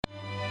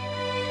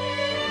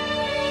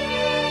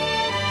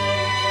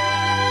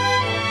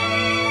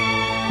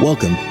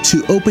Welcome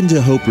to Open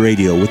to Hope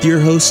Radio with your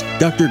host,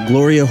 Dr.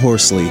 Gloria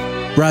Horsley,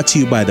 brought to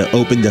you by the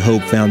Open to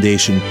Hope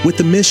Foundation with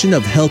the mission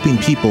of helping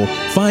people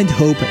find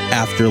hope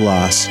after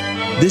loss.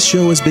 This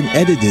show has been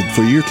edited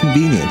for your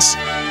convenience.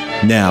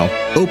 Now,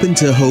 Open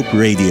to Hope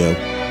Radio.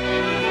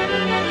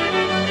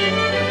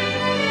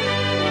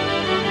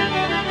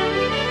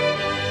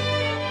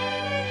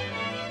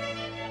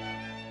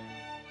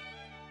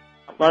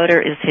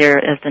 Loder is here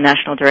as the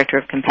National Director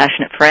of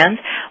Compassionate Friends.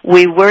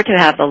 We were to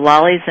have the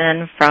Lollies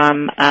in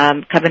from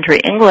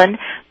Coventry, England,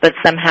 but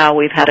somehow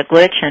we've had a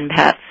glitch, and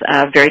Pat's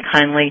very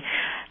kindly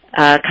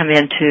come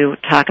in to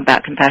talk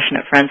about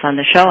Compassionate Friends on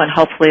the show, and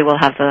hopefully we'll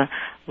have the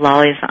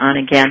Lollies on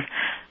again.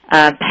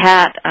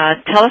 Pat,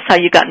 tell us how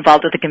you got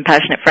involved with the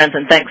Compassionate Friends,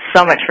 and thanks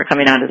so much for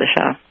coming on to the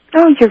show.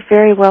 Oh, you're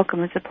very welcome.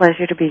 It's a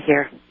pleasure to be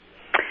here.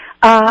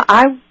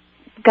 I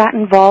got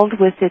involved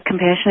with the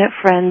Compassionate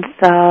Friends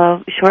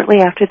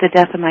shortly after the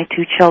death of my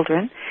two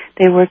children.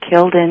 They were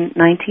killed in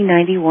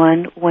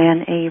 1991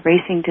 when a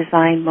racing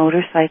design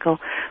motorcycle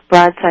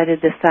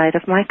broadsided the side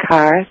of my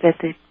car that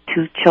the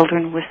two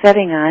children were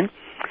sitting on.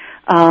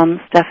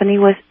 Stephanie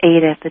was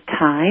 8 at the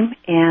time,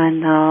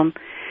 and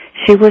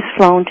she was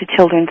flown to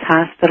Children's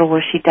Hospital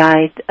where she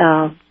died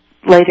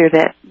later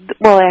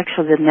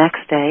the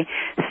next day.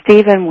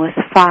 Stephen was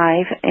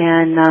 5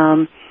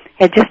 and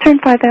had just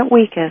turned 5 that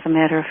week, as a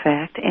matter of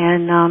fact,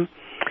 and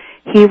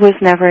he was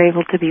never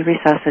able to be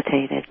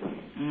resuscitated.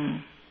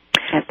 Mm.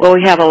 Well,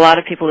 we have a lot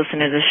of people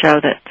listening to the show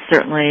that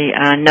certainly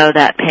know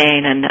that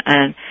pain,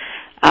 and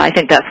I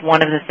think that's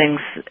one of the things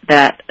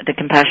that the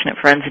Compassionate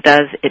Friends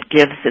does.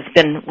 It's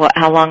been,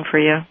 how long for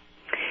you?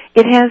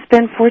 It has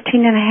been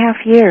 14 and a half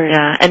years.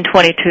 Yeah, and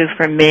 22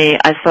 for me.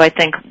 So I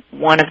think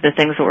one of the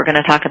things that we're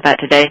going to talk about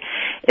today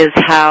is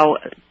how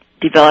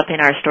developing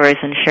our stories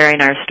and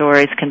sharing our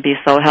stories can be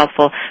so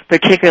helpful,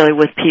 particularly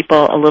with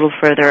people a little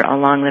further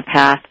along the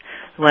path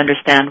who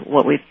understand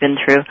what we've been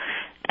through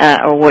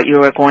or what you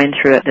are going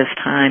through at this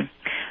time.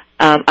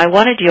 I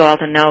wanted you all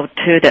to know,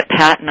 too, that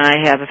Pat and I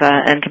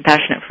and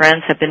Compassionate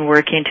Friends have been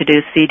working to do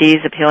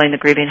CDs of Healing the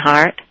Grieving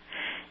Heart,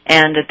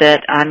 and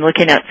that I'm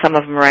looking at some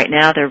of them right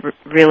now. They're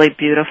really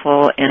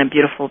beautiful in a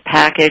beautiful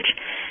package.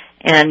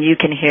 And you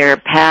can hear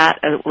Pat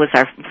was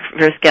our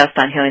first guest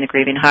on Healing the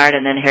Grieving Heart,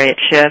 and then Harriet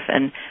Schiff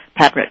and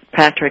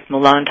Patrick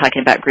Malone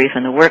talking about grief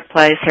in the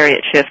workplace.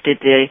 Harriet Schiff did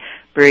the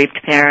bereaved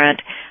parent.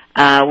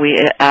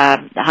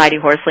 Heidi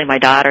Horsley, my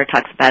daughter,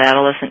 talks about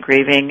adolescent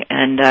grieving,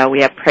 and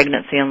we have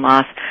pregnancy and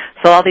loss.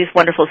 So all these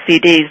wonderful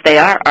CDs, they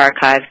are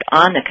archived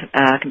on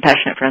the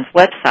Compassionate Friends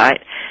website,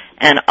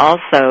 and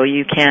also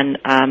you can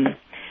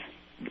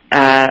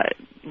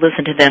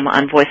listen to them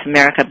on Voice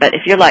America. But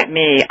if you're like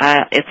me,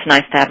 it's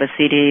nice to have a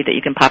CD that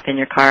you can pop in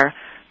your car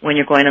when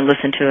you're going to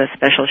listen to a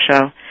special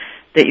show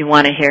that you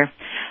want to hear.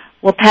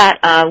 Well, Pat,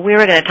 we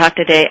were going to talk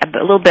today a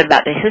little bit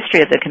about the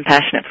history of the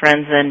Compassionate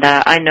Friends, and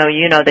I know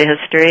you know the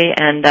history,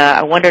 and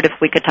I wondered if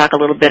we could talk a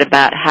little bit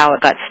about how it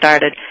got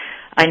started.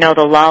 I know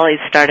the Lollies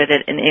started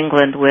it in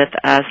England with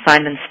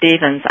Simon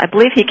Stevens. I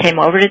believe he came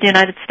over to the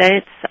United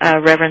States,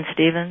 Reverend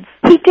Stevens.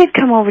 He did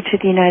come over to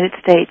the United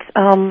States.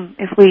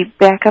 If we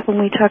back up and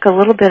we talk a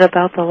little bit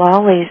about the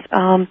Lollies,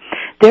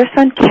 their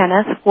son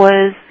Kenneth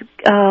was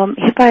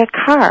hit by a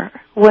car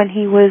when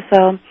he was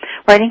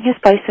riding his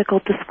bicycle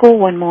to school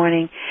one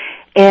morning,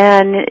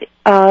 and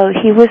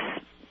he was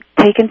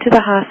taken to the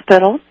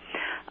hospital,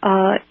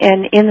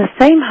 and in the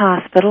same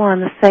hospital, on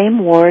the same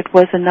ward,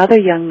 was another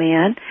young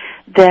man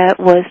that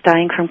was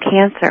dying from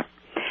cancer.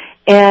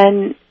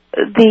 And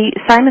the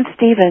Simon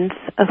Stevens,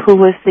 who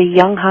was the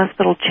young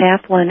hospital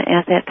chaplain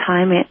at that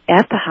time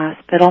at the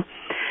hospital,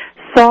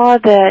 saw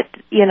that,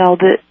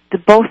 the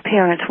both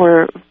parents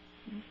were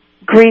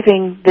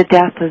grieving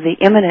the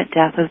imminent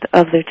death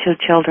of their two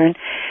children.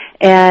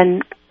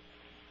 And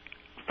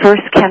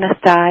first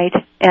Kenneth died,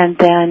 and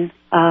then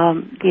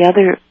the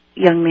other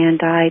young man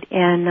died.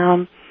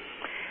 And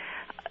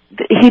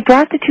he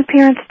brought the two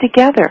parents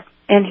together,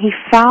 and he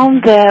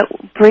found that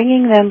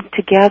bringing them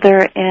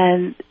together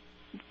and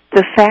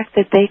the fact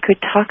that they could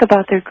talk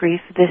about their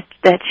grief,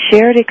 that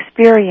shared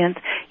experience,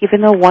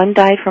 even though one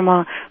died from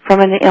an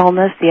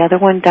illness, the other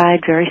one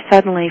died very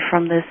suddenly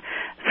from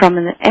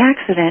an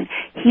accident,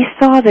 he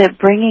saw that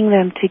bringing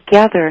them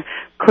together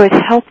could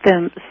help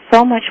them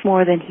so much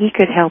more than he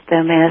could help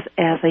them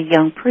as a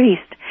young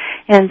priest.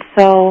 And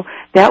so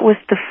that was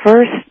the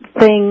first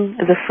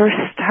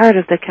start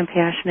of the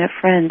Compassionate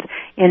Friends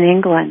in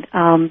England.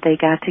 They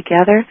got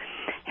together,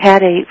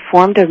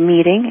 formed a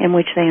meeting in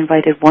which they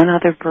invited one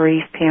other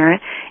bereaved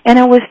parent, and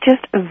it was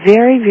just a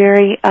very,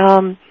 very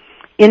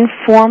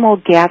informal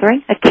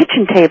gathering, a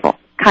kitchen table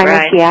kind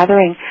of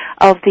gathering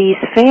of these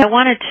families. I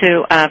wanted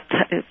to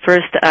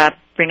first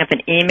bring up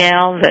an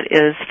email that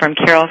is from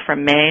Karl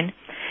from Maine,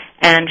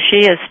 and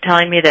she is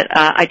telling me that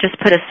I just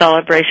put a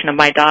celebration of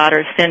my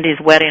daughter Cindy's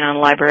wedding on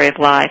Library of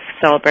Life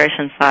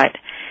celebration site.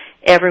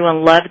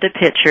 Everyone loved the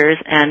pictures,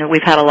 and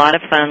we've had a lot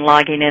of fun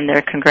logging in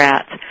there.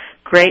 Congrats.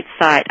 Great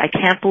site. I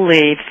can't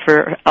believe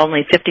for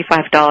only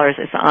 $55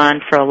 it's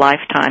on for a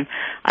lifetime.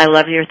 I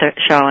love your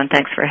show, and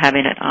thanks for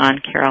having it on,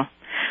 Carol.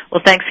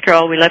 Well, thanks,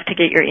 Karl. We love to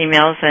get your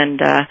emails, and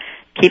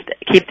keep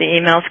the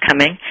emails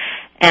coming.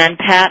 And,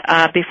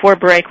 Pat, before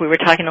break, we were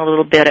talking a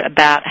little bit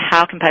about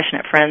how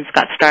Compassionate Friends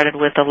got started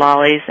with the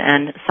Lollies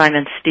and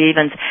Simon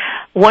Stevens.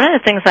 One of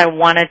the things I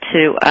wanted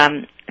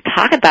to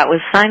talk about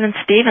was Simon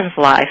Stevens'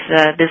 life.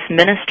 This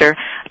minister,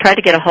 I tried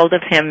to get a hold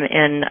of him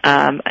in,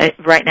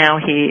 right now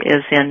he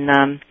is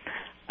in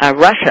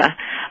Russia,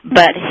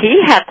 but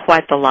he had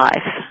quite the life.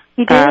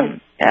 He did.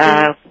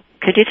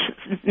 Could you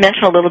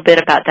mention a little bit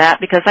about that?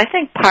 Because I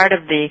think part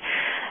of the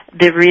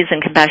reason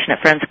Compassionate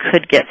Friends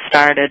could get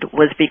started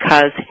was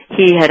because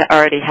he had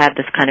already had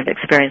this kind of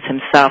experience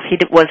himself. He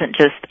wasn't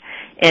just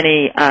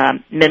any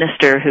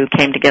minister who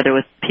came together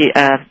with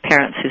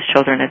parents whose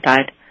children had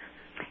died.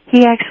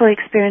 He actually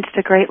experienced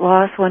a great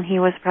loss when he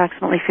was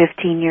approximately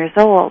 15 years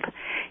old.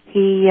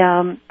 He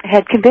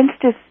had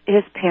convinced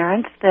his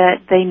parents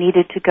that they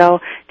needed to go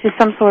to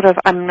some sort of,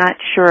 I'm not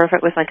sure if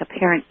it was like a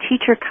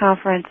parent-teacher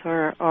conference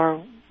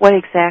or what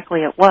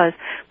exactly it was,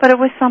 but it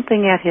was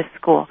something at his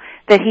school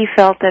that he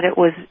felt that it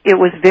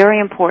was very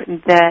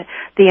important that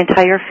the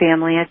entire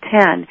family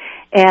attend.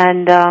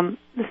 And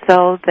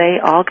so they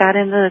all got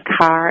into the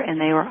car and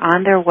they were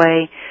on their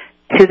way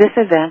to this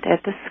event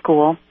at the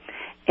school,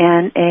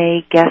 and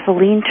a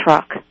gasoline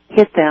truck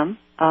hit them.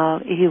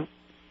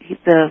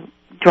 The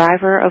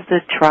driver of the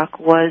truck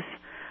was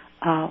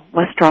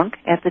drunk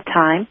at the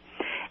time,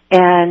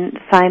 and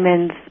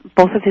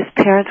both of his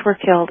parents were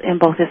killed, and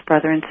both his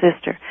brother and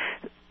sister.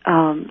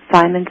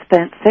 Simon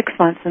spent 6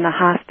 months in the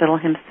hospital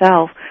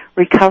himself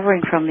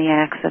recovering from the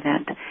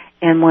accident,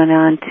 and went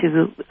on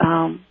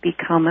to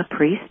become a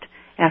priest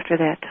after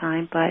that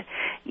time. But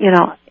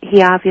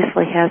he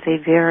obviously has a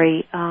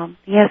very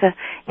he has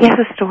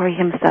a story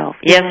himself.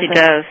 Yes, he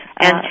does.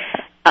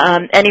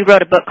 And he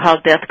wrote a book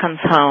called Death Comes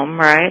Home,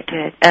 right?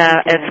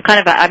 It's kind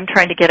of I'm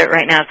trying to get it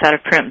right now. It's out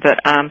of print, but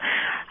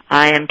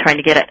I am trying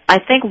to get it. I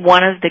think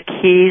one of the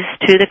keys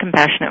to the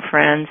Compassionate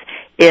Friends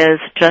is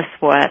just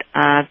what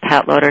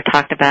Pat Loder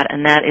talked about,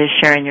 and that is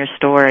sharing your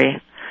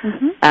story.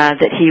 Mm-hmm.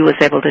 That he was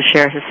able to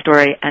share his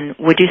story. And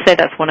would you say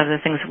that's one of the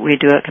things that we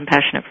do at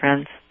Compassionate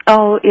Friends?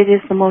 Oh, it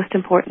is the most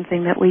important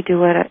thing that we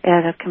do at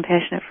a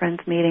Compassionate Friends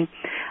meeting.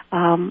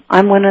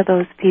 I'm one of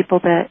those people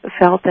that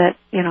felt that,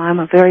 I'm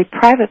a very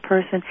private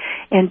person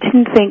and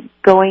didn't think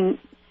going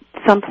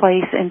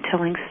someplace and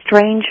telling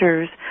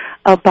strangers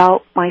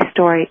about my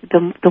story,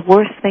 the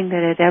worst thing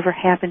that had ever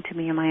happened to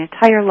me in my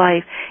entire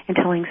life, and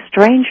telling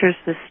strangers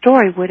the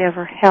story would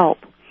ever help.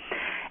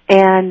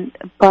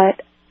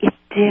 But it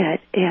did.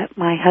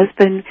 My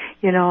husband,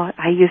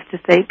 I used to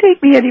say,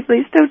 take me any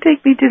place, don't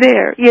take me to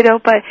there,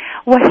 but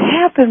what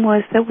happened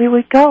was that we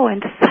would go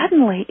and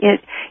suddenly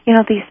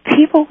these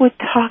people would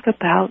talk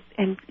about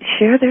and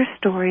share their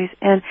stories.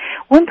 And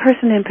one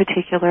person in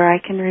particular I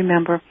can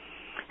remember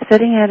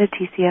sitting at a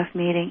TCF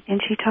meeting,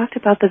 and she talked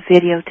about the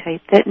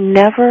videotape that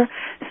never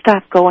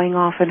stopped going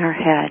off in her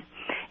head.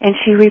 And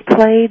she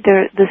replayed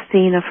the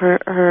scene of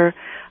her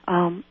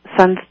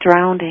son's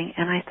drowning,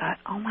 and I thought,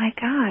 oh my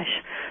gosh,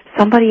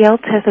 somebody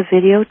else has a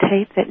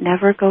videotape that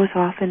never goes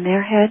off in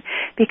their head?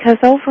 Because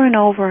over and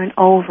over and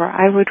over,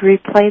 I would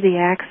replay the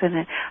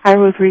accident. I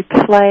would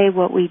replay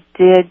what we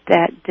did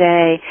that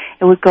day.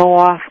 It would go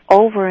off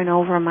over and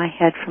over in my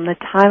head from the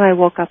time I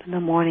woke up in the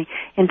morning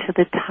into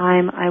the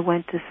time I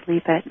went to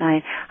sleep at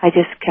night. I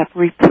just kept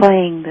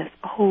replaying this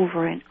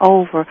over and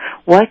over.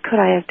 What could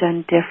I have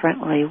done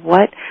differently?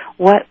 What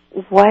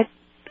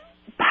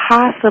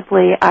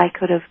possibly I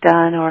could have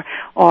done, or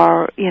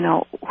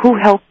who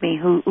helped me,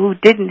 who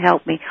didn't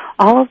help me.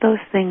 All of those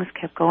things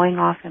kept going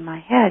off in my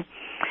head.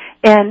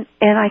 And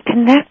I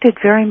connected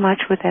very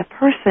much with that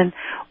person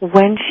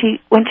when she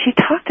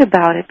talked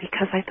about it,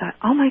 because I thought,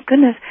 oh my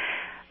goodness,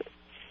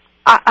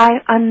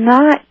 I'm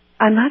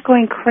not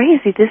going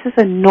crazy. This is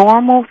a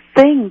normal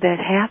thing that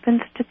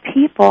happens to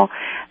people,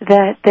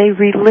 that they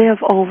relive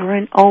over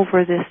and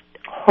over this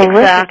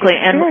exactly,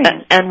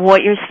 and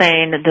what you're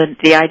saying,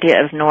 the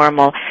idea of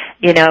normal,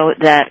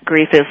 that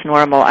grief is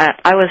normal.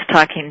 I was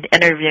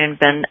interviewing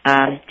Ben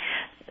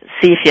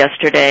Seif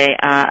yesterday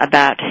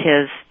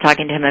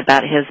talking to him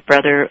about his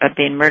brother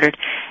being murdered,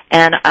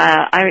 and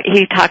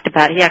he talked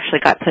about he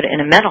actually got put in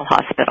a mental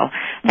hospital,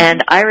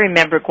 and I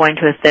remember going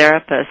to a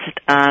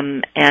therapist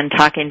and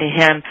talking to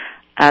him,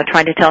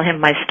 trying to tell him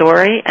my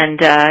story,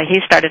 and he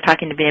started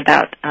talking to me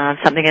about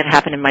something that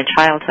happened in my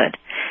childhood.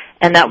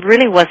 And that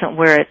really wasn't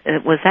where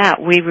it was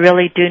at. We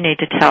really do need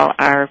to tell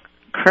our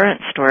current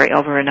story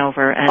over and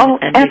over and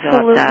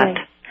develop that.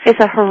 It's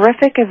a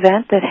horrific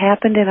event that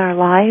happened in our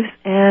lives,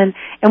 and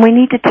we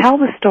need to tell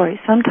the story.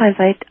 Sometimes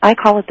I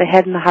call it the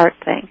head and the heart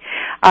thing.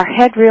 Our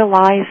head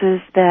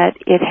realizes that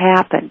it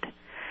happened,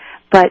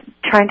 but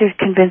trying to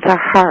convince our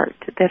heart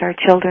that our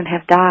children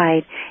have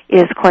died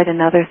is quite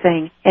another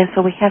thing. And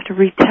so we have to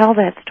retell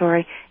that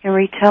story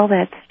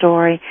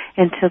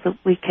until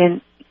we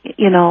can,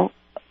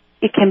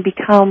 it can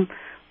become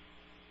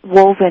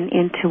woven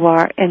into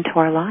our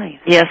lives.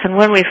 Yes, and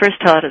when we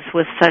first tell it, it's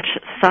with such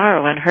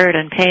sorrow and hurt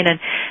and pain, and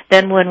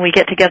then when we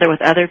get together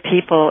with other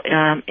people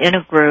in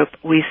a group,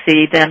 we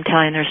see them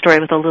telling their story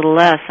with a little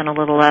less, and of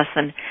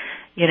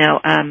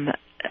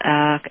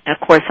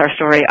course our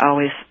story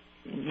always,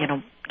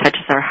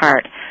 touches our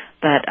heart,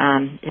 but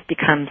it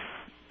becomes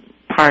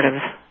part of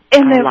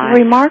and our the lives.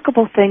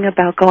 remarkable thing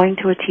about going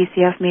to a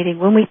TCF meeting,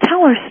 when we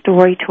tell our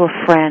story to a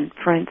friend,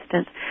 for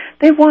instance,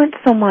 they want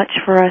so much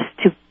for us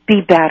to be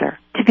better,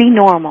 to be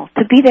normal,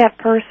 to be that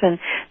person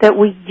that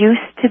we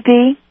used to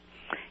be,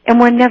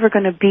 and we're never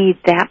going to be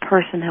that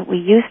person that we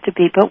used to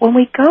be. But when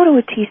we go to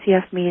a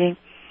TCF meeting,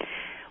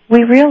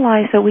 we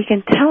realize that we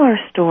can tell our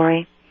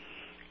story,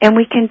 and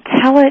we can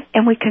tell it,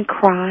 and we can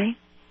cry,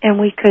 and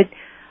we could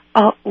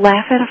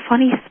laugh at a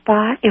funny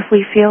spot if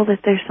we feel that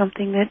there's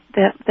something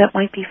that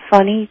might be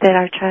funny that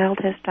our child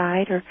has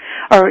died or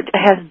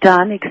has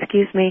done, and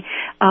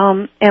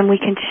we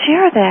can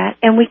share that,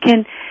 and we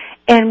can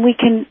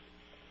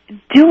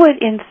do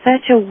it in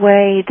such a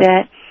way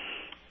that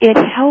it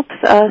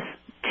helps us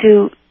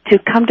to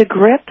come to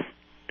grips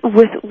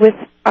with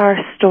our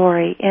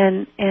story,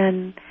 and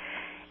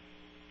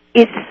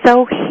it's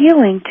so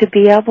healing to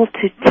be able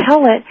to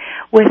tell it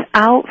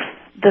without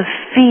the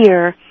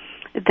fear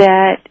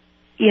that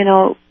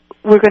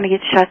we're going to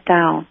get shut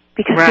down,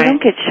 because right. We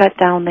don't get shut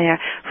down there.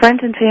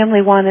 Friends and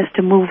family want us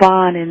to move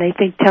on, and they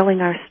think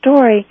telling our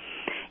story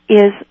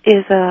is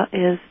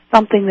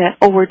something that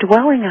we're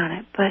dwelling on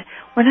it, but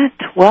we're not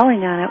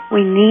dwelling on it.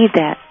 We need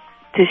that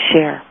to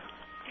share.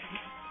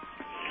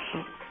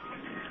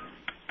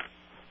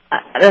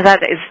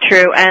 That is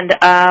true, and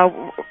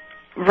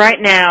right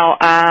now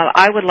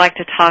I would like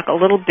to talk a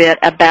little bit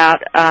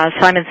about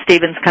Simon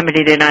Stevens coming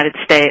to the United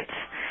States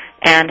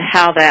and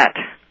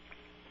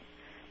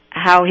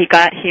how he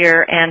got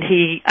here, and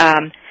he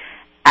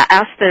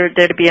asked there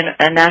to be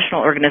a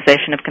national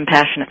organization of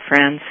compassionate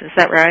friends. Is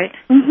that right?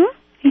 Mm-hmm.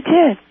 He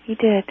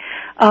did.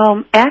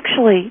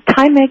 Actually,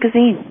 Time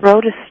Magazine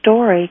wrote a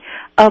story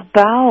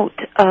about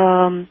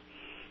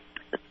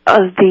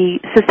the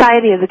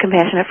Society of the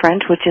Compassionate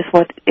Friends, which is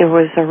what it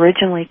was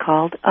originally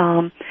called.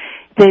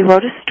 They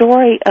wrote a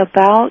story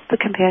about the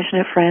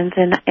Compassionate Friends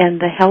and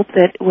the help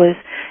that was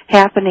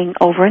happening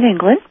over in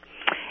England.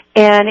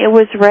 And it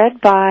was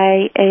read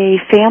by a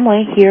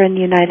family here in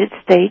the United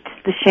States,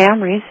 the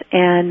Shamries,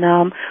 and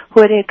who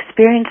had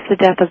experienced the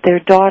death of their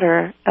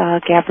daughter,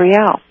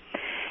 Gabrielle.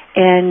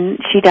 And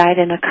she died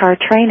in a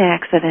car-train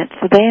accident.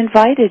 So they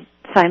invited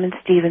Simon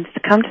Stevens to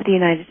come to the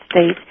United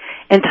States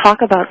and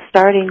talk about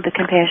starting the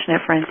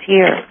Compassionate Friends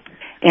here.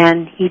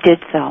 And he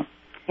did so.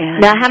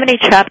 And now, how many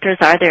chapters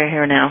are there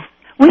here now?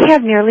 We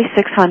have nearly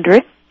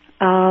 600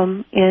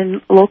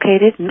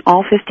 located in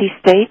all 50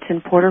 states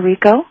and Puerto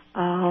Rico.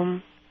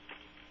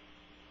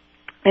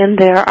 And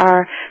there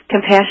are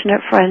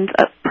Compassionate Friends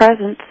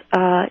present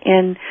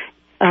in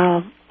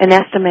an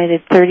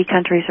estimated 30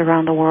 countries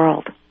around the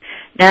world.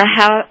 Now,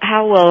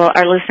 how will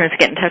our listeners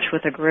get in touch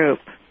with the group?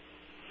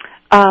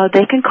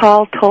 They can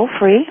call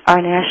toll-free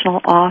our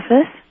national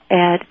office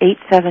at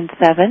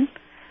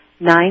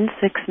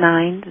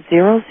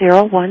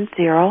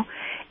 877-969-0010,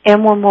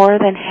 and we're more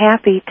than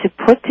happy to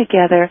put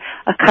together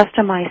a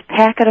customized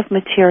packet of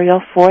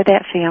material for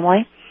that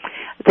family.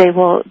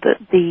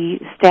 The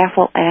staff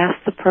will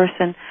ask the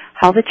person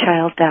how the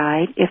child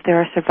died, if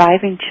there are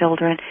surviving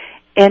children,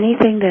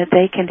 anything that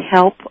they can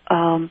help,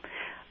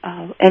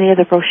 any of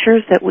the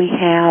brochures that we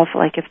have,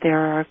 like if there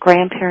are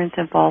grandparents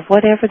involved,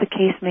 whatever the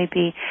case may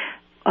be,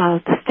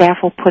 the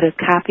staff will put a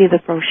copy of the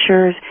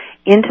brochures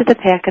into the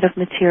packet of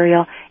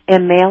material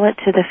and mail it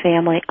to the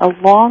family,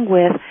 along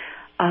with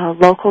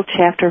local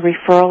chapter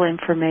referral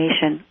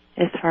information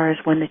as far as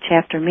when the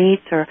chapter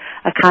meets or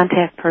a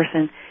contact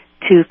person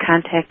to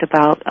contact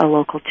about a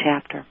local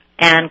chapter.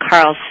 And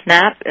Karl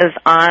Snepp is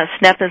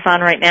on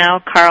right now.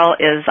 Karl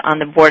is on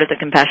the board of the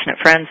Compassionate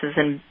Friends, has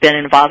been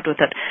involved with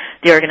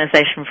the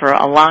organization for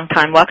a long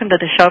time. Welcome to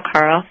the show,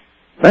 Karl.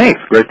 Thanks.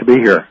 Great to be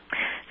here.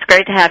 It's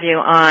great to have you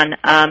on.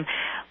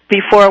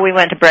 Before we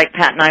went to break,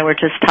 Pat and I were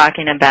just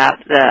talking about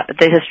the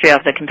history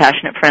of the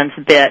Compassionate Friends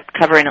a bit,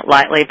 covering it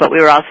lightly, but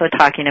we were also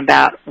talking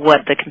about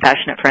what the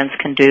Compassionate Friends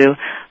can do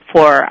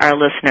for our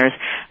listeners.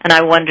 And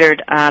I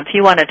wondered if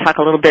you want to talk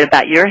a little bit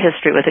about your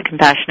history with the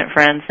Compassionate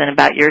Friends and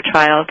about your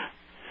child.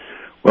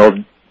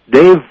 Well,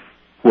 Dave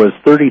was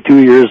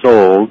 32 years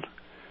old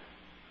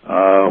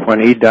when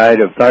he died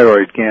of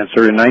thyroid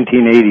cancer in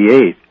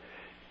 1988.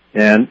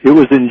 And it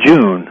was in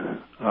June,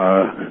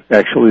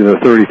 actually the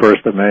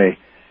 31st of May.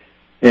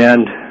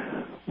 And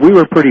we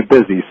were pretty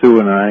busy, Sue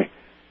and I,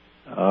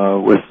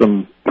 with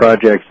some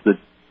projects that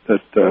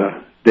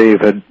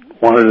Dave had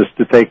wanted us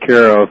to take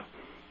care of.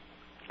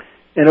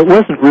 And it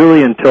wasn't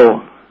really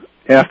until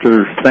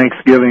after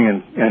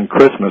Thanksgiving and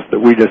Christmas that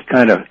we just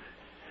kind of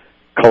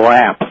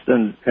collapsed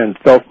and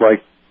felt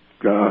like,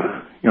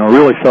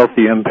 really felt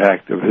the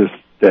impact of his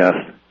death.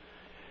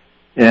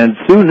 And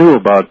Sue knew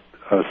about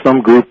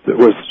some group that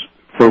was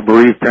for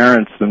bereaved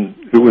parents, and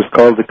it was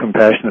called the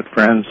Compassionate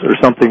Friends or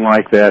something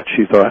like that,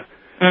 she thought.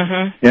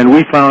 Mm-hmm. And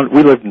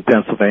we lived in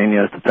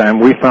Pennsylvania at the time.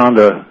 We found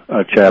a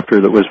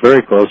chapter that was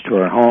very close to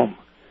our home.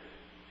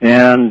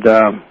 And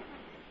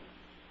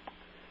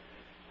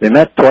they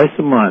met twice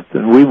a month,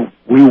 and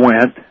we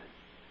went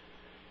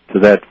to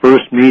that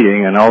first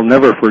meeting, and I'll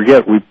never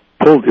forget, it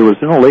was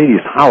in a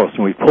lady's house,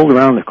 and we pulled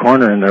around the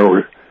corner, and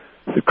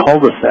the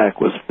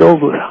cul-de-sac was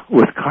filled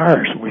with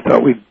cars, and we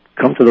thought we'd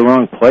come to the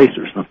wrong place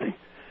or something.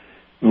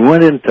 We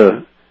went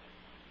into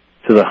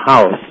the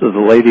house of the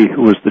lady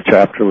who was the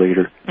chapter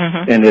leader,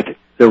 mm-hmm. and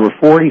there were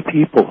 40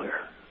 people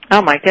there.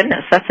 Oh, my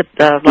goodness. That's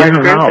a large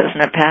group,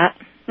 isn't it, Pat?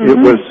 Mm-hmm. It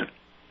was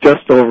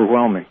just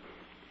overwhelming.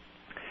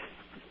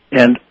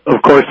 And,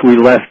 of course, we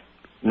left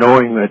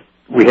knowing that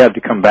we had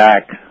to come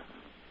back.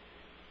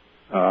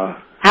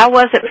 How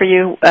was it for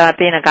you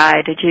being a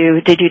guy? Did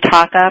you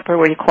talk up, or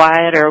were you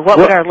quiet, or what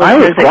would our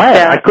listeners expect?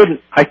 I was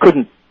quiet. I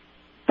couldn't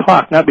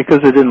talk, not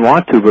because I didn't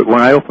want to, but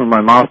when I opened my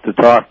mouth to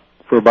talk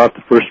for about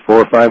the first 4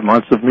 or 5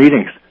 months of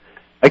meetings,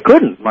 I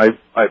couldn't. My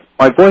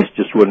voice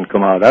just wouldn't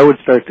come out. I would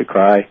start to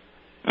cry,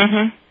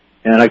 mm-hmm.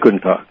 and I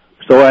couldn't talk.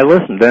 So I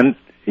listened, and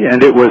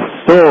it was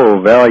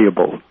so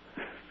valuable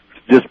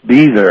to just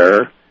be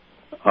there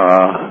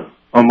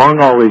among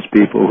all these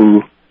people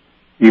who,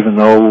 even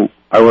though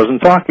I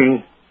wasn't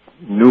talking,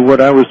 knew what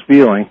I was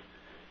feeling.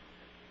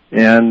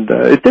 And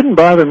it didn't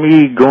bother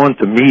me going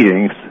to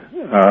meetings.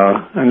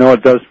 I know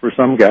it does for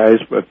some guys,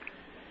 but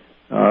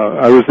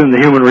I was in the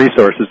human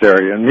resources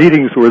area, and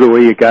meetings were the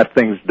way you got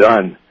things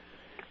done.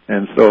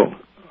 And so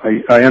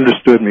I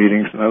understood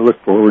meetings, and I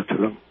looked forward to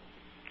them.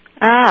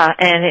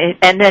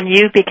 And then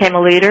you became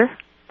a leader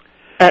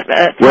at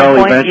some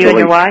point, eventually, you and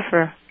your wife?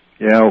 Or?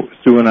 Yeah,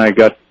 Sue and I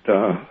got,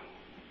 a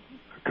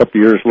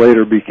couple of years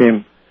later,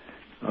 became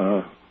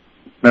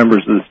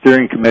members of the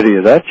steering committee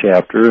of that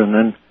chapter, and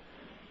then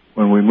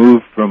when we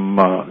moved from,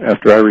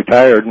 after I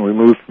retired, and we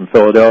moved from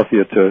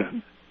Philadelphia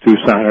to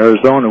Tucson,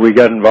 Arizona, we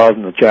got involved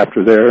in the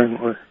chapter there, and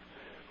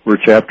we're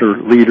chapter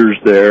leaders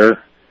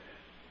there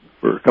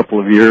for a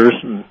couple of years,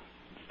 and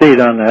stayed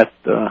on that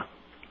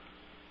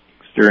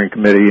steering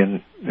committee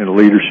in a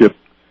leadership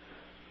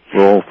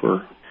role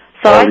for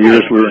all the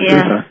years we were in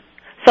Tucson.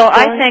 So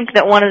I think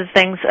that one of the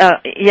things,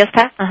 yes,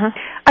 Pat? Uh-huh.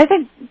 I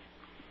think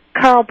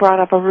Karl brought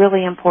up a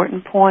really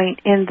important point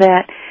in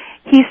that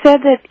he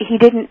said that he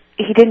didn't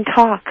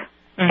talk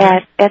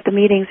mm-hmm. at the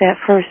meetings at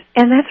first,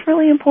 and that's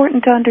really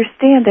important to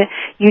understand, that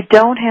you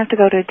don't have to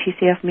go to a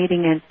TCF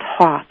meeting and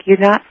talk. You're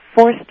not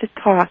forced to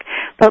talk,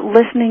 but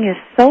listening is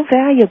so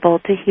valuable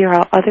to hear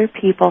how other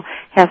people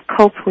have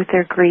coped with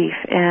their grief,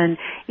 and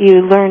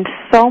you learn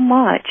so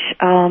much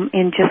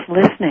in just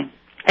listening.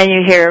 And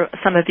you hear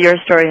some of your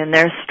story and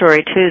their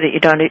story too,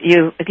 that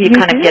you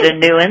kind of get a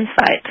new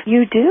insight.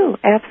 You do,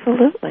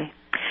 absolutely.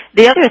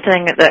 The other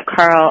thing that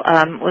Karl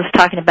was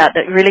talking about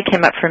that really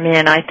came up for me,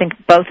 and I think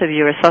both of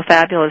you are so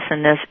fabulous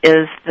in this,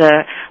 is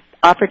the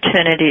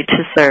opportunity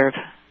to serve.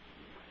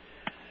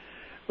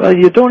 Well,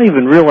 you don't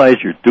even realize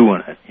you're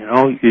doing it. You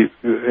know,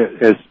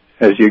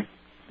 as you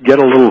get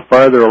a little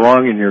farther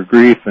along in your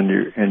grief, and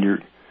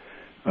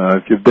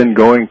if you've been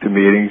going to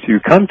meetings, you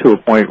come to a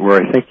point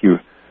where I think you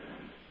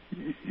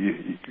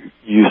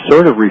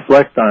sort of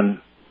reflect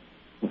on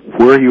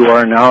where you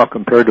are now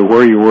compared to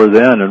where you were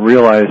then, and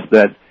realize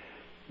that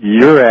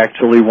you're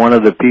actually one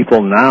of the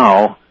people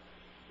now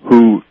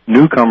who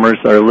newcomers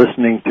are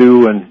listening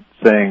to and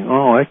saying,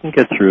 "Oh, I can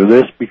get through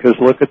this because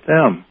look at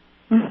them."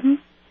 Mm-hmm.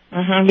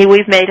 Mm-hmm.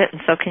 We've made it,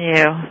 and so can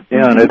you.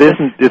 Yeah, and it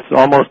isn't. It's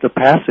almost a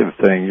passive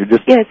thing. You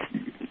just it's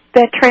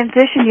that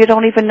transition. You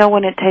don't even know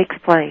when it takes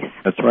place.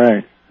 That's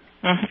right.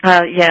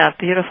 Yeah,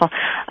 beautiful.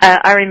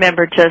 I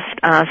remember just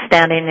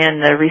standing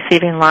in the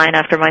receiving line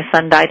after my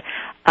son died.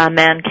 A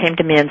man came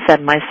to me and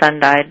said, "My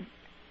son died."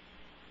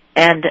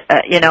 And,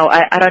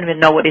 I don't even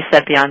know what he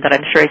said beyond that.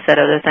 I'm sure he said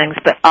other things.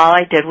 But all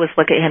I did was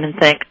look at him and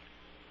think,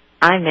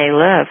 I may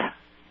live.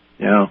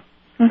 Yeah.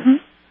 Mm-hmm.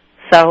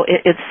 So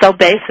it's so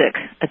basic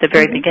at the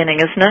very mm-hmm. beginning,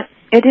 isn't it?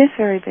 It is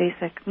very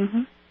basic.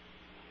 Mm-hmm.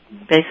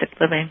 Basic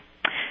living.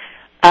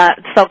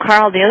 So,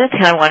 Karl, the other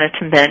thing I wanted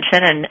to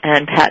mention,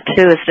 and Pat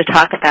too, is to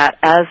talk about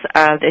as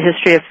the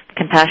history of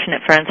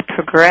Compassionate Friends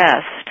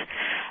progressed,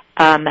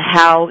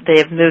 how they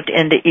have moved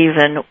into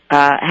even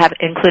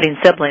including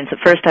siblings. At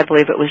first, I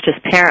believe it was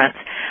just parents,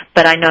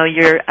 but I know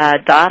your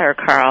daughter,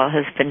 Karl,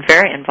 has been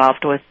very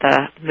involved with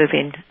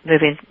moving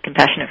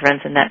Compassionate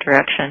Friends in that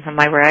direction. Am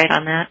I right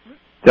on that?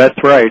 That's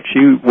right.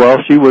 She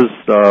was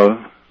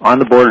on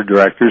the board of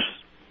directors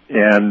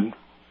and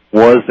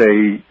was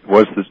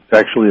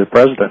actually the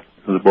president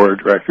of the board of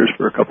directors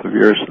for a couple of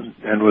years,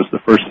 and was the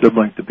first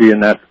sibling to be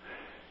in that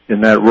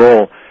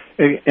role.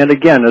 And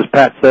again, as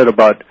Pat said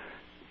about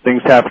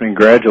things happening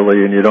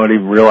gradually, and you don't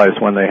even realize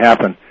when they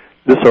happen,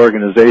 this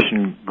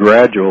organization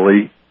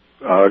gradually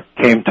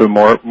came to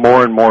more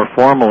and more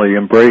formally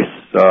embrace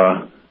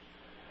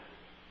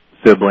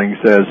siblings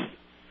as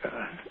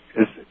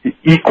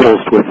equals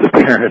with the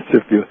parents,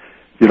 if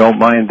you don't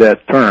mind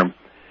that term.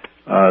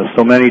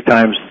 So many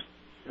times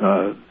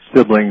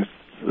siblings,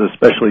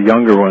 especially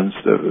younger ones,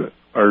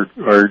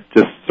 are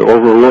just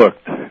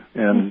overlooked,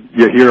 and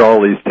you hear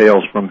all these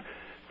tales from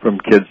from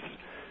kids,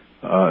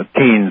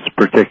 teens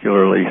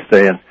particularly,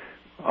 saying,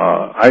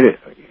 I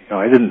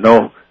didn't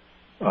know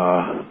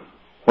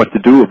what to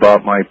do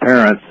about my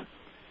parents.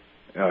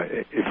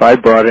 If I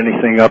brought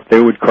anything up,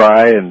 they would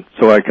cry, and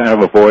so I kind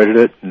of avoided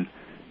it.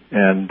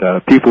 And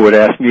people would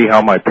ask me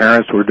how my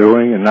parents were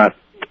doing, and not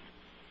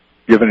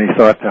give any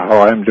thought to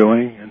how I'm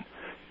doing.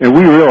 And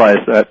we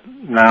realize that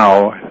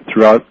now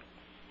throughout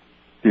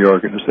the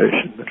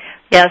organization.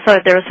 Yeah, so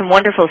there are some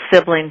wonderful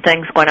sibling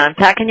things going on.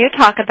 Pat, can you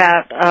talk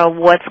about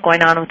what's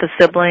going on with the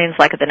siblings,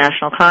 like at the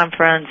national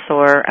conference,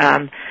 or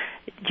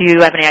do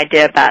you have any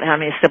idea about how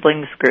many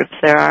siblings groups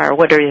there are?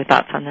 What are your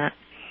thoughts on that?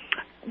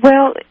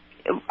 Well,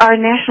 our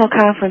national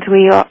conference,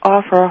 we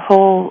offer a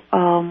whole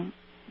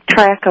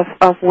track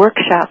of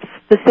workshops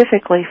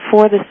specifically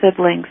for the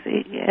siblings.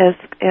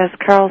 As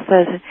Karl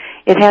says,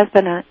 it has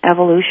been an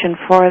evolution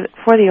for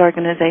the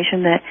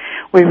organization that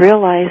we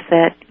realize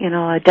that,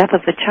 a death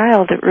of a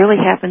child, it really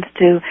happens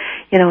to,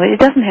 it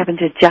doesn't happen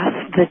to just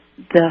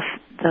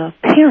the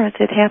parents.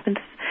 It happens,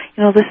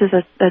 this is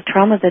a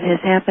trauma that has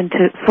happened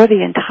for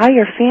the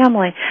entire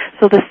family.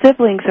 So the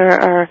siblings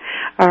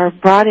are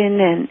brought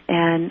in,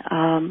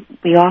 and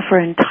we offer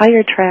an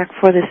entire track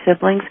for the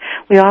siblings.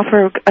 We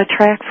offer a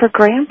track for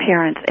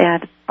grandparents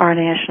at our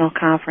national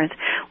conference.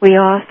 We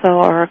also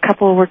are a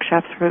couple of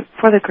workshops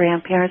for the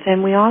grandparents,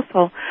 and we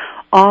also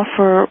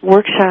offer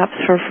workshops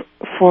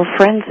for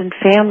friends and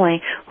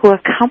family who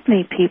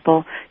accompany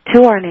people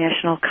to our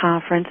national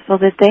conference so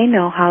that they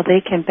know how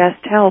they can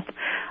best help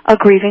a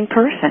grieving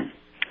person.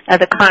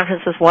 The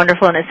conference is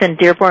wonderful, and it's in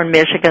Dearborn,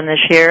 Michigan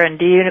this year. And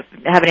do you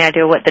have any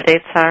idea what the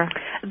dates are?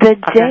 The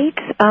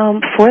dates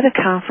for the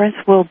conference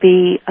will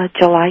be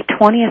July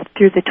 20th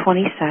through the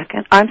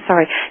 22nd. I'm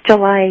sorry,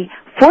 July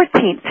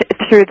 14th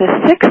through the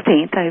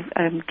 16th.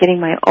 I'm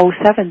getting my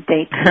 07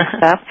 dates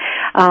mixed up.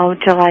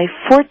 July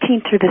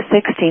 14th through the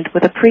 16th,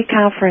 with a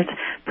pre-conference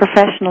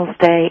professionals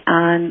day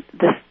on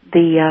the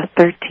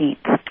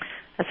 13th.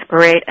 That's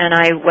great, and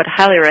I would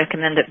highly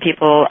recommend that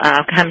people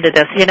come to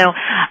this.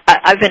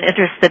 I've been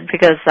interested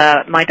because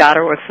my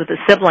daughter works with the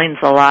siblings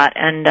a lot,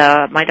 and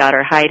my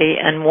daughter Heidi,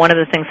 and one of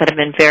the things that I've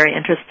been very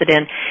interested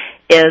in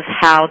is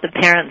how the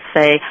parents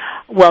say,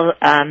 well,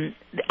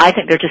 I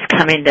think they're just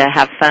coming to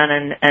have fun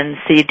and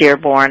see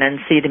Dearborn and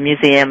see the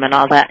museum and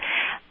all that.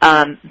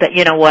 But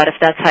you know what? If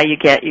that's how you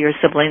get your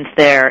siblings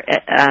there,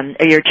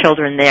 or your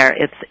children there,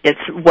 it's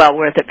well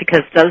worth it,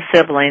 because those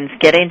siblings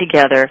getting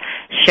together,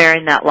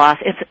 sharing that loss,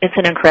 it's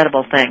an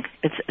incredible thing.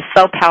 It's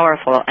so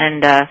powerful,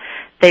 and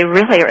they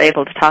really are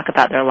able to talk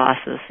about their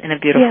losses in a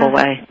beautiful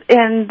way.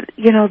 And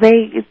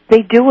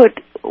they do it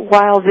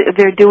while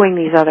they're doing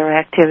these other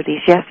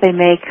activities. Yes, they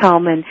may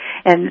come,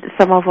 and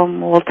some of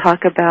them will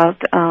talk about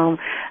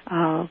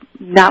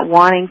not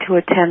wanting to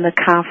attend the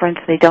conference.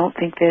 They don't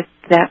think that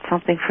that's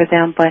something for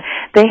them, but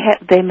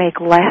they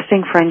make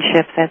lasting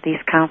friendships at these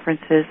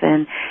conferences,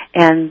 and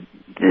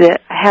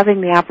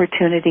having the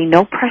opportunity,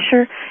 no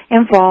pressure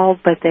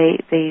involved, but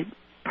they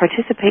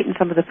participate in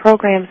some of the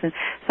programs and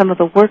some of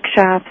the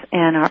workshops,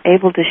 and are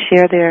able to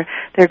share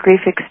their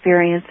grief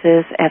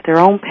experiences at their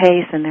own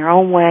pace, in their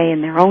own way,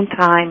 in their own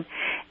time,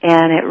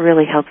 and it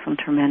really helps them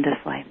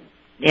tremendously.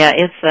 Yeah,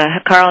 it's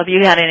Karl, have you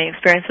had any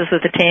experiences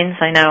with the teens,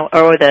 I know,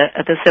 or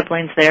the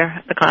siblings there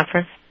at the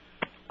conference?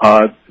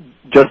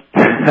 Just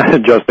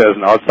as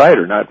an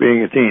outsider, not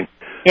being a teen.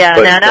 Yeah,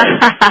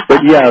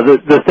 but yeah,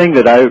 the thing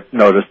that I've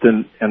noticed,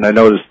 and I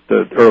noticed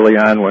early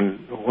on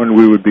when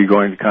we would be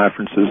going to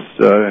conferences,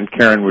 and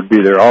Karen would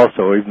be there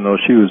also, even though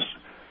she was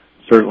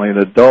certainly an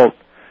adult,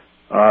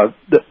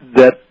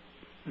 that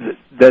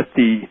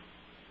the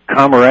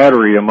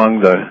camaraderie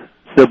among the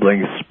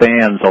siblings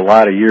spans a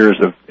lot of years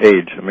of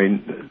age. I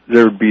mean,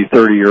 there would be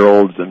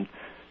 30-year-olds and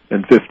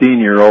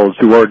 15-year-olds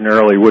who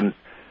ordinarily wouldn't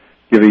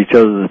give each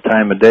other the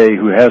time of day,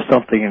 who have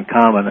something in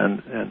common,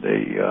 and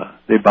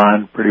they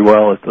bond pretty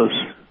well at those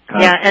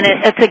conferences. Yeah, and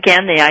it's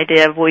again the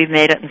idea of we've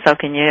made it and so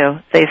can you.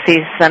 They see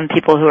some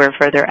people who are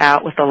further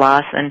out with the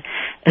loss and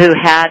who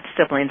had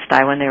siblings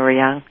die when they were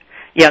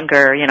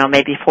younger,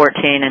 maybe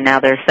 14, and now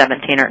they're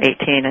 17 or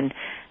 18,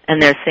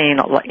 and they're seeing,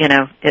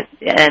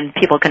 and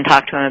people can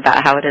talk to them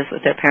about how it is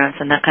with their parents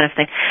and that kind of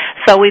thing.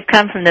 So we've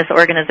come from this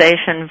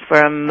organization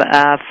from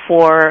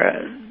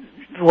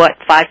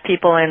 5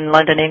 people in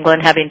London,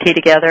 England, having tea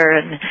together,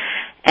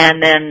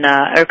 and then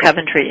or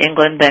Coventry,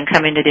 England, then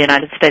coming to the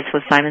United States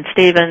with Simon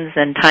Stevens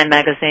and Time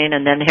Magazine,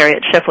 and then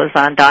Harriet Schiff was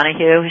on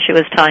Donahue. She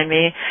was telling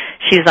me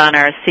she's on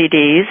our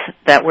CDs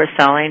that we're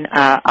selling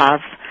of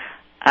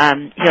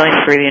Healing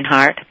the Grieving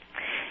Heart.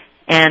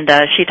 And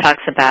she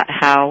talks about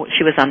how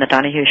she was on the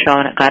Donahue show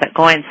and it got it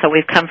going. So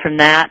we've come from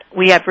that.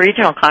 We have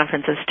regional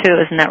conferences, too.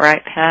 Isn't that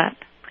right, Pat?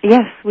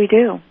 Yes, we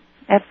do.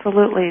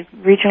 Absolutely.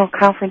 Regional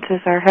conferences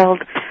are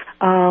held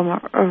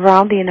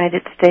around the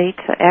United States.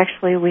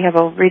 Actually, we have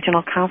a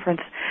regional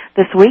conference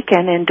this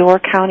weekend in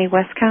Door County,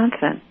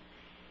 Wisconsin.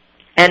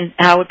 And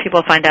how would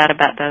people find out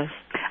about those?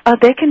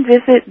 They can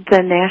visit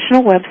the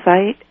national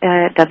website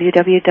at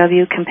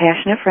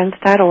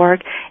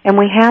www.compassionatefriends.org, and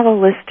we have a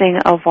listing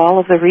of all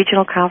of the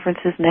regional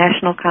conferences,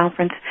 national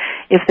conference.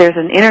 If there's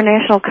an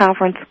international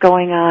conference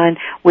going on,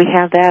 we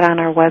have that on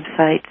our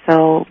website.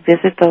 So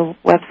visit the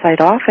website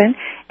often,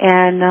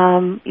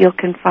 and you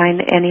can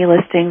find any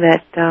listing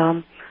that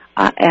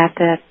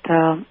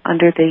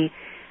under the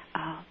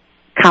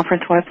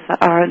conference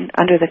website or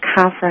under the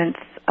conference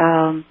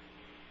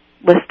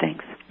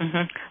listings.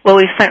 Mm-hmm. Well,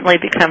 we've certainly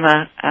become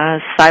a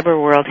cyber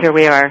world. Here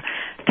we are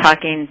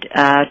talking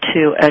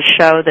to a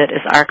show that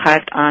is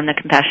archived on the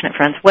Compassionate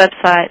Friends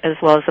website as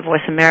well as the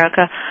Voice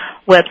America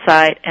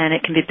website, and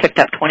it can be picked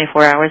up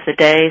 24 hours a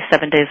day,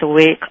 7 days a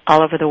week,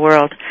 all over the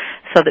world,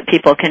 so that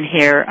people can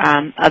hear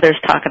others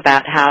talk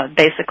about how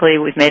basically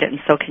we've made it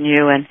and so can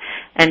you,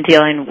 and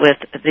dealing with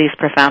these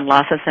profound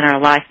losses in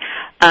our life.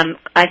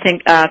 I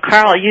think,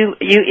 Karl, you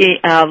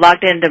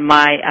logged into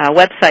my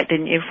website,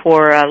 didn't you,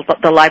 for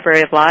the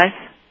Library of Life?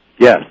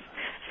 Yes.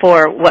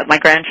 For what, my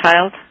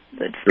grandchild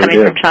that's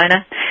coming from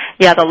China?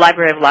 Yeah, the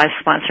Library of Life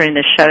sponsoring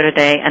this show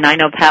today, and I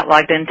know Pat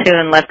logged in too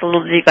and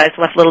you guys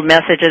left little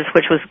messages,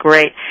 which was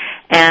great.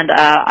 And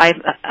I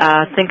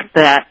think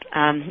that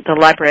the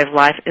Library of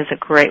Life is a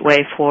great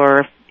way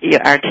for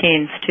our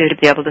teens to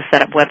be able to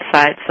set up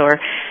websites, or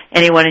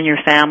anyone in your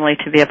family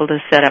to be able to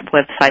set up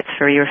websites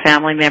for your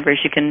family members.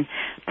 You can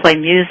play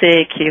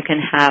music, you can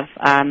have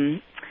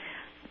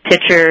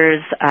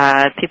pictures,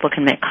 people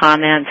can make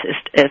comments.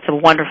 It's a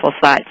wonderful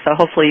site, so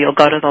hopefully you'll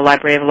go to the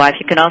Library of Life.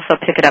 You can also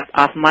pick it up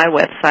off my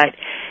website,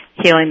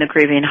 Healing the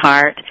Grieving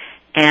Heart,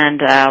 and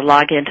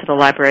log into the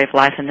Library of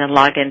Life, and then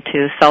log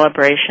into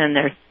Celebration,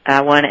 there's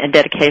one, and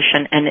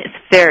Dedication, and it's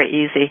very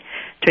easy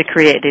to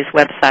create these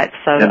websites,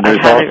 so I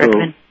highly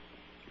recommend.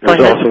 There's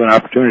also an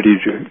opportunity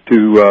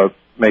to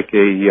make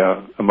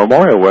a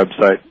memorial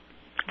website.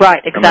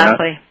 Right,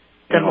 exactly.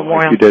 The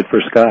memorial. Like you did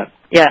for Scott.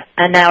 Yeah,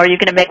 and now are you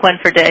going to make one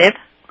for Dave?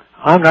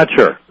 I'm not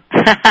sure. I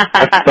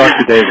have to talk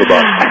to Dave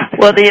about it.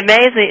 Well, the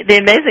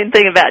amazing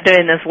thing about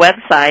doing this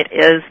website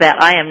is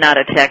that I am not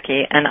a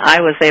techie, and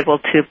I was able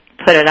to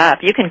put it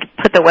up. You can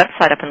put the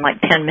website up in like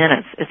 10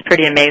 minutes. It's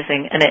pretty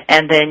amazing,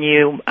 and then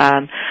you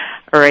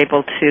are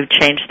able to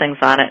change things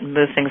on it and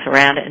move things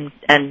around,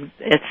 and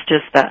it's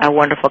just a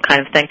wonderful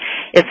kind of thing.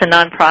 It's a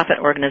nonprofit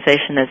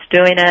organization that's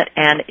doing it,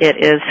 and it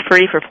is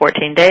free for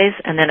 14 days,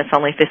 and then it's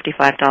only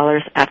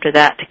 $55 after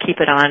that to keep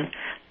it on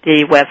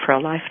the web for a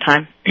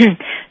lifetime.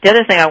 The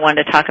other thing I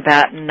wanted to talk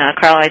about, and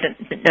Karl, I don't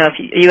know if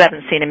you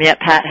haven't seen them yet,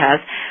 Pat has,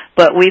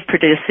 but we've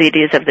produced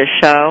CDs of this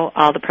show.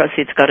 All the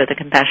proceeds go to the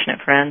Compassionate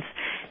Friends,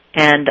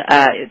 and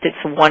it's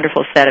a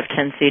wonderful set of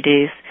 10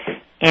 CDs.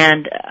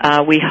 And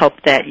we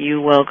hope that you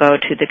will go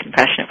to the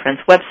Compassionate Friends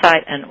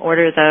website and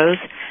order those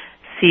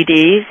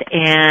CDs.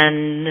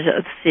 And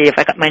let's see if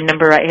I got my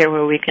number right here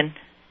where we can.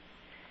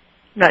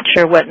 I'm not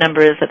sure what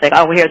number is that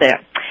here they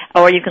are.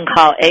 Or you can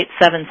call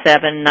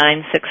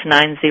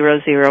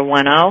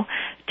 877-969-0010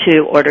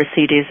 to order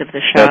CDs of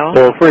the show. That's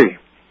toll-free.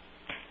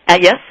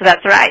 Yes,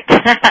 that's right.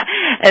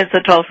 It's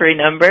a toll-free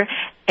number.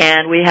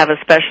 And we have a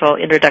special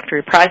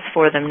introductory price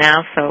for them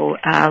now, so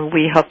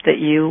we hope that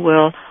you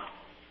will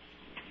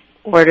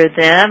order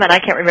them. And I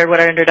can't remember what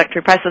our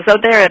introductory price is. Oh,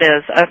 there it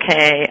is.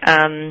 Okay.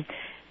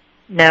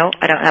 No,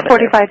 I don't have it.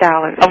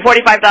 $45. Oh,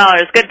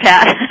 $45. Good,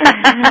 Pat.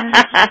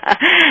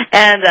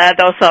 And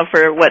they'll sell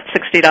for, what,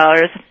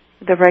 $60?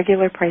 The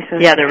regular price is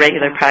the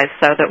regular price,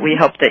 so that we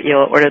hope that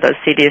you'll order those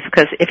CDs,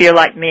 because if you're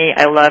like me,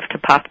 I love to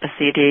pop a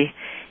CD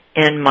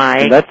in my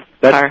and that's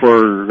car.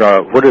 For,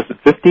 what is it,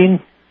 15?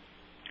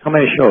 How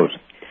many shows?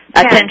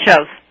 10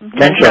 shows.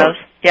 10 shows.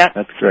 Yep.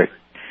 That's great.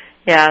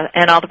 Yeah,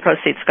 and all the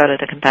proceeds go to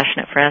the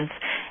Compassionate Friends,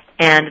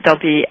 and they'll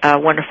be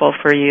wonderful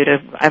for you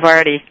to. I've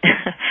already,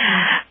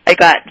 I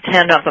got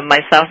 10 of them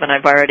myself, and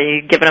I've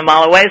already given them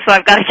all away, so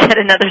I've got to get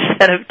another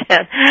set of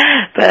 10.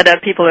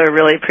 But people are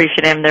really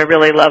appreciative. They're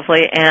really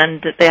lovely,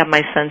 and they have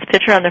my son's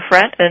picture on the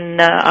front and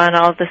on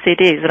all of the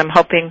CDs. And I'm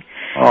hoping.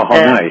 Oh,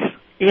 how nice!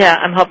 Yeah,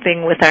 I'm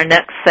hoping with our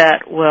next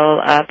set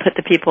we'll put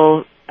the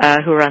people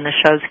who are on the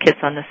show's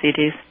kids on the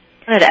CDs.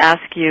 I wanted to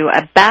ask you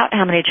about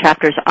how many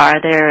chapters are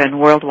there and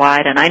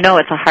worldwide, and I know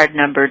it's a hard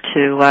number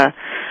to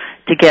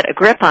get a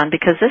grip on,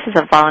 because this is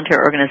a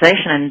volunteer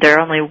organization, and there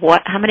are only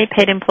how many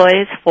paid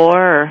employees?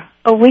 4?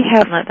 Or we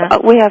have like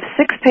that? We have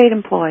 6 paid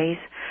employees,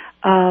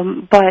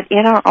 but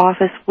in our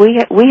office we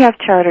have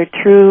chartered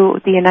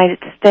through the United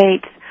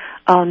States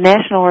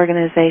national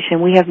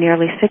organization. We have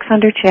nearly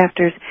 600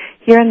 chapters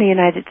here in the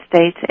United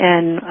States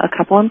and a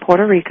couple in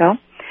Puerto Rico.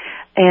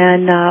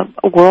 And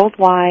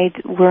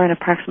worldwide, we're in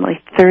approximately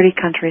 30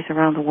 countries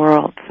around the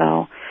world.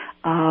 So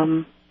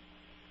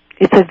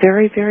it's a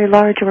very, very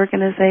large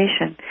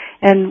organization.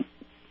 And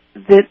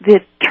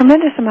the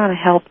tremendous amount of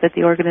help that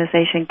the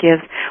organization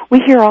gives,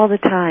 we hear all the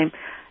time,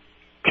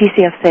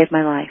 TCF saved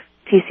my life,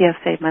 TCF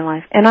saved my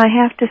life. And I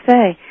have to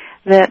say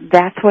that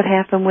that's what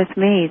happened with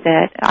me,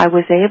 that I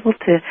was able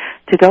to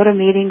go to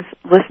meetings,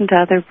 listen to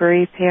other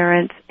bereaved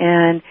parents,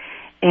 and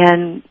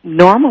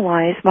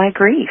normalize my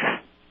grief.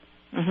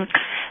 Mm-hmm.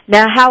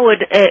 Now, how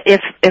would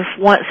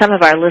some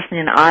of our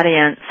listening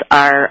audience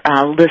are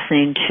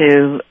listening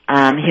to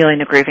Healing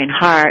the Grieving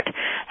Heart,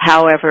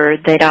 however,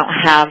 they don't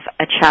have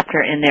a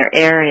chapter in their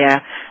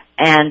area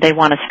and they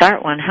want to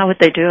start one, how would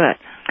they do it?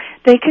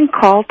 They can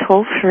call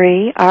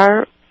toll-free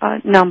our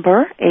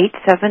number,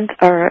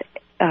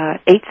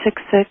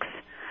 866.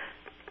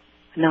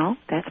 No,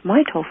 that's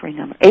my toll-free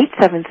number,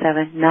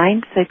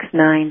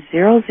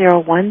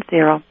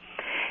 877-969-0010,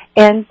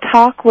 and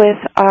talk with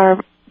our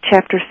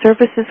chapter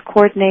services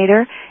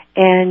coordinator,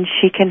 and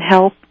she can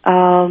help,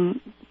 through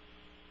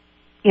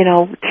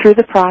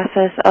the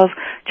process of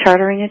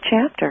chartering a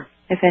chapter,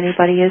 if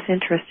anybody is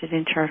interested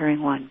in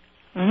chartering one.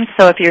 Mm-hmm.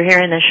 So if you're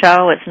hearing the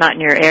show, it's not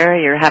in your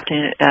area, you have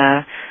to,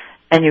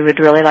 and you would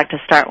really like to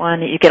start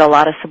one, you get a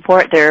lot of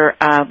support. There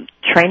are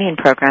training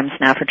programs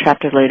now for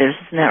chapter leaders,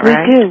 isn't that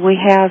right? We do. We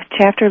have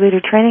chapter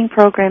leader training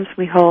programs.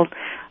 We hold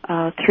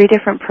 3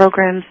 different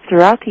programs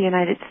throughout the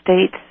United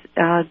States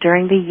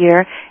during the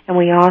year, and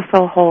we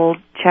also hold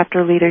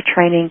chapter leader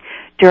training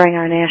during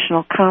our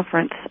national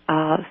conference,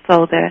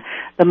 so the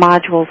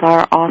modules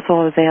are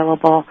also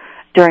available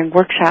during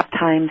workshop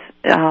times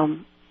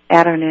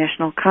at our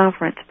national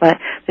conference. But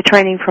the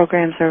training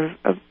programs are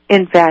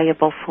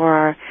invaluable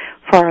for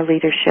our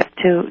leadership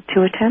to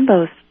attend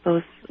those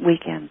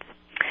weekends.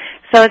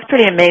 So it's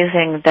pretty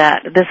amazing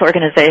that this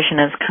organization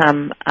has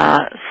come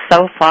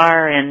so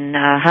far in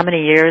how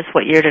many years?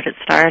 What year did it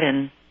start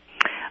in?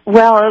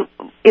 Well,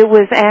 it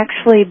was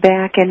actually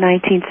back in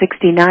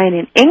 1969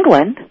 in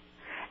England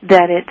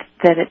that it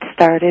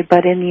started,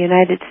 but in the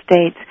United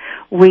States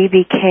we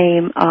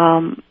became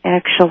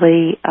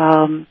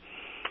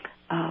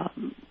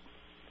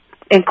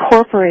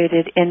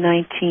incorporated in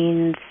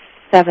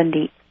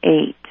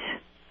 1978.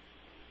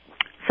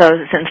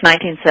 So since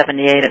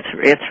 1978,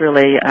 it's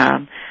really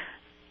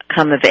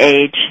come of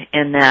age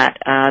in that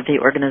the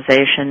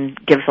organization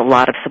gives a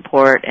lot of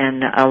support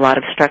and a lot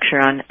of structure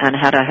on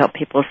how to help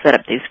people set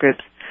up these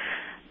groups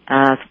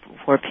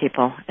for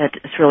people.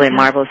 It's really a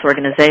marvelous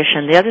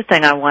organization. The other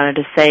thing I wanted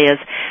to say is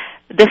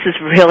this is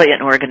really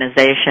an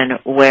organization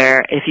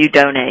where if you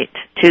donate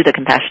to the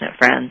Compassionate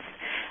Friends,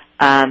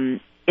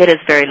 it is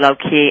very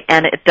low-key,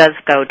 and it does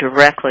go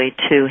directly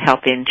to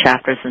helping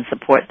chapters and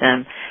support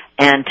them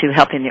and to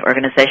helping the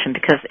organization,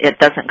 because it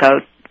doesn't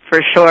go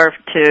for sure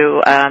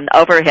to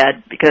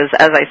overhead, because,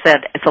 as I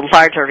said, it's a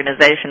large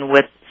organization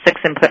with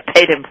 6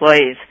 paid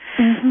employees,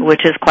 mm-hmm.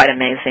 which is quite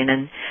amazing.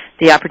 And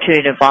the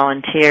opportunity to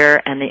volunteer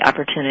and the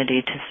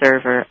opportunity to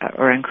serve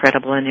are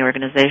incredible in the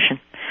organization.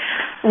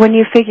 When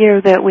you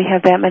figure that we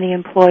have that many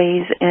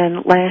employees,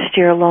 and last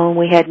year alone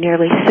we had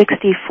nearly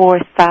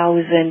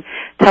 64,000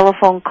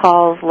 telephone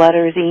calls,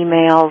 letters,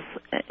 emails,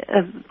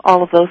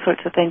 all of those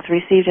sorts of things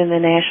received in the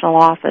national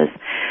office,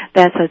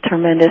 that's a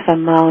tremendous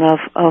amount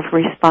of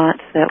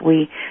response that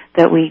we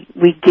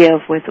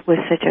give with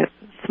such a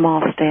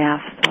small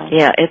staff. So.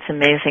 Yeah, it's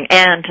amazing.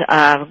 And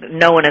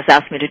no one has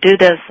asked me to do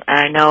this,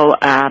 I know,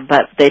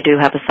 but they do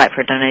have a site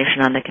for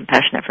donation on the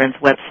Compassionate Friends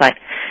website,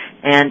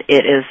 and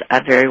it is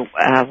a very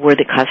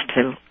worthy cause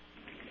to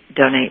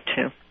donate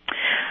to.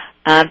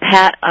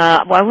 Pat,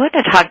 I want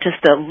to talk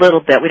just a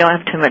little bit, we don't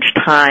have too much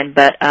time,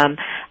 but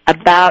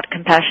about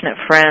Compassionate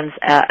Friends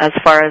as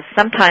far as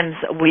sometimes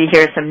we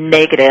hear some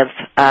negative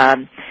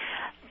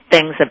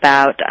things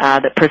about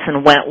the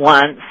person went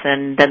once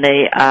and then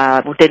they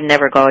didn't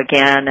ever go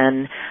again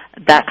and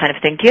that kind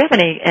of thing. Do you have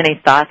any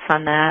thoughts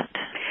on that?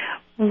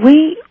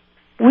 We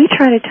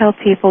try to tell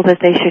people that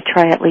they should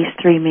try at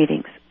least 3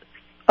 meetings.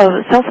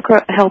 A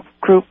self-help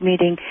group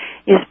meeting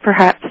is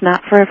perhaps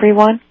not for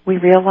everyone. We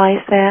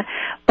realize that.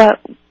 But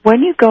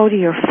when you go to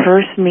your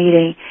first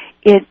meeting,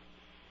 it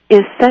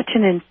is such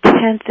an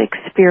intense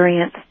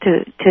experience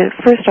to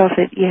first off,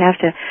 you have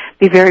to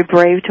be very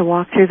brave to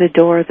walk through the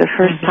door the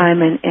first mm-hmm.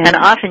 time. And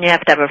often you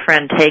have to have a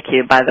friend take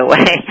you, by the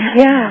way.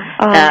 Yeah.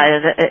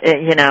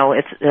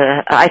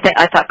 I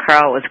thought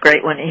Karl was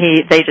great when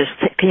he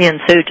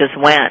and Sue just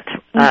went,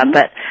 mm-hmm.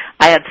 But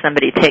I had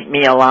somebody take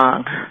me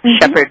along, mm-hmm.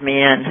 shepherd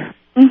me in.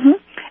 Mm-hmm.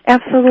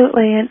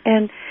 Absolutely,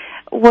 and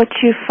what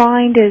you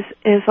find is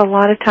a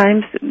lot of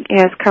times,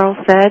 as Karl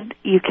said,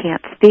 you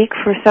can't speak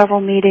for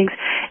several meetings,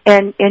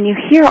 and you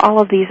hear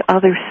all of these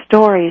other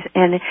stories,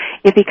 and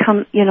it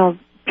becomes,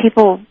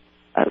 people,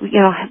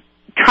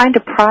 trying to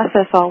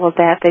process all of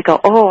that. They go,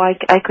 oh, I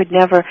could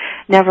never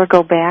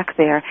go back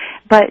there.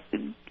 But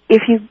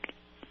if you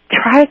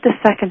try it the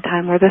second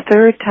time or the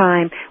third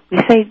time, we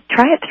say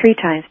try it 3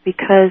 times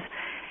because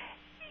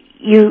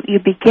you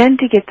begin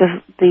to get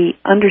the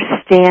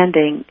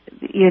understanding.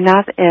 You're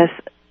not as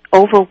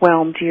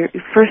overwhelmed.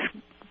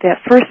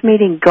 That first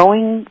meeting,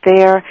 going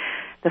there,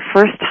 the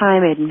first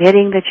time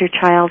admitting that your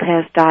child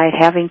has died,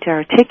 having to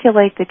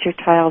articulate that your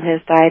child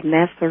has died, and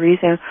that's the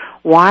reason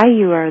why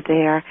you are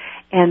there,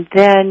 and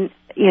then,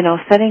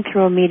 sitting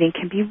through a meeting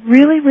can be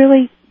really,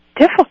 really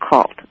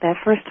difficult that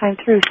first time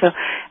through. So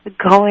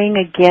going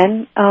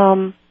again,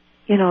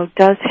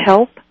 does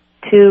help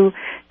to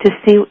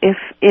see if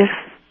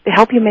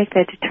help you make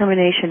that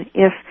determination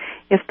if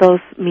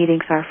those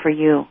meetings are for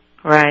you.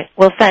 Right.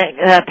 Well,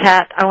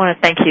 Pat, I want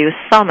to thank you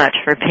so much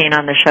for being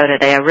on the show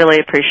today. I really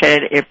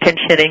appreciate it. You're pinch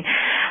hitting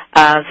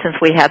since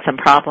we had some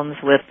problems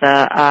with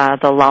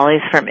the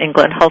lollies from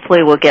England.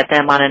 Hopefully we'll get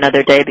them on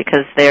another day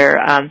because they're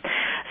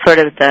sort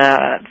of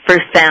the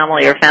first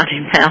family or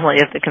founding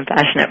family of the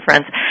Compassionate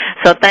Friends.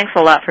 So thanks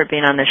a lot for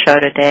being on the show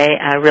today.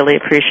 I really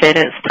appreciate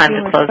it. It's time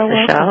to close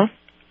the show.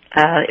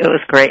 It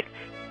was great.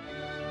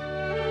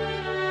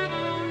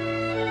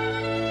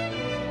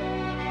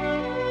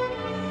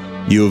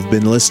 You have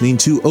been listening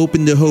to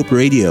Open to Hope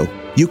Radio.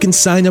 You can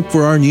sign up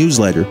for our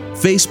newsletter,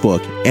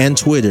 Facebook, and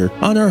Twitter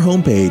on our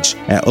homepage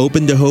at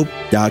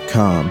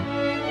opentohope.com.